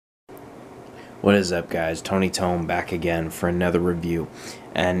What is up, guys? Tony Tome back again for another review.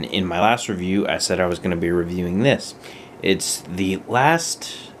 And in my last review, I said I was going to be reviewing this. It's the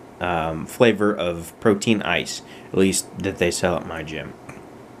last flavor of protein ice, at least that they sell at my gym.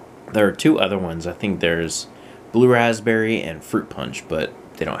 There are two other ones. I think there's blue raspberry and fruit punch, but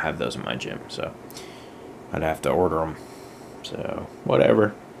they don't have those in my gym, so I'd have to order them. So,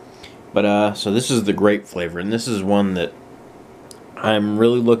 whatever. But, so this is the grape flavor, and this is one that I'm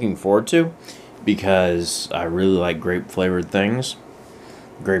really looking forward to because I really like grape flavored things.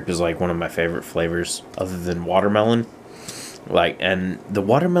 Grape is like one of my favorite flavors other than watermelon. And the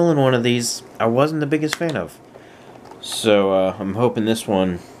watermelon one of these I wasn't the biggest fan of. So I'm hoping this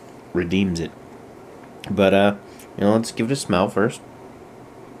one redeems it. But let's give it a smell first.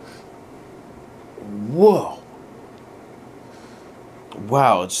 Whoa.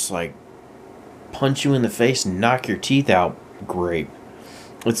 Wow, it's just like punch you in the face and knock your teeth out grape.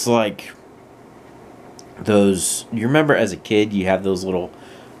 It's like those, you remember as a kid you have those little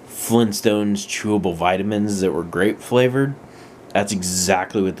Flintstones chewable vitamins that were grape flavored? That's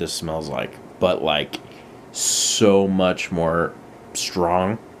exactly what this smells like, but like so much more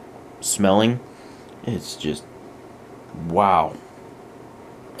strong smelling. It's just wow.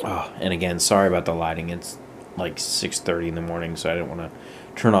 Oh, and again, sorry about the lighting. It's like 6:30 in the morning, so I didn't want to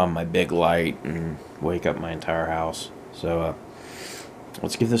turn on my big light and wake up my entire house. So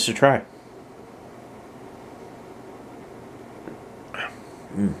let's give this a try.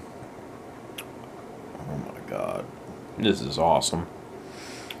 Oh my god. This is awesome.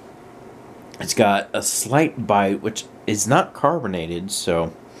 It's got a slight bite, which is not carbonated,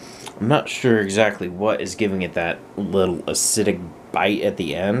 so I'm not sure exactly what is giving it that little acidic bite at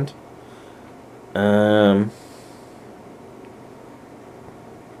the end. Yeah,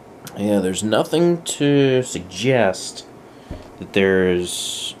 there's nothing to suggest that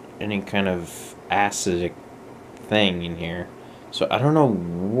there's any kind of acidic thing in here. So I don't know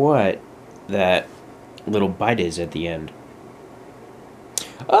what that little bite is at the end.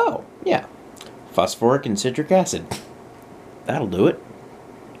 Oh, yeah. Phosphoric and citric acid. That'll do it.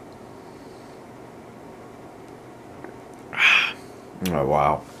 Oh,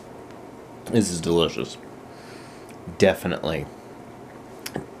 wow. This is delicious. Definitely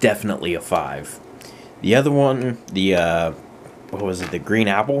a 5. The other one, what was it, the green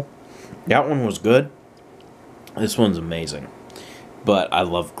apple? That one was good. This one's amazing. But I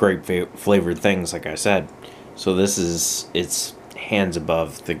love grape flavored things, like I said. So it's hands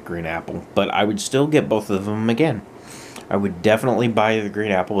above the green apple. But I would still get both of them again. I would definitely buy the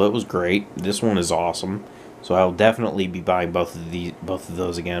green apple. It was great. This one is awesome. So I'll definitely be buying both of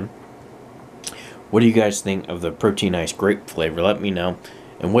those again. What do you guys think of the protein ice grape flavor? Let me know.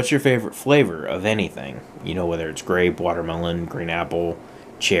 And what's your favorite flavor of anything? You know, whether it's grape, watermelon, green apple,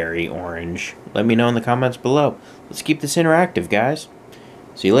 cherry, orange. Let me know in the comments below. Let's keep this interactive, guys.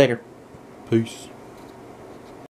 See you later. Peace.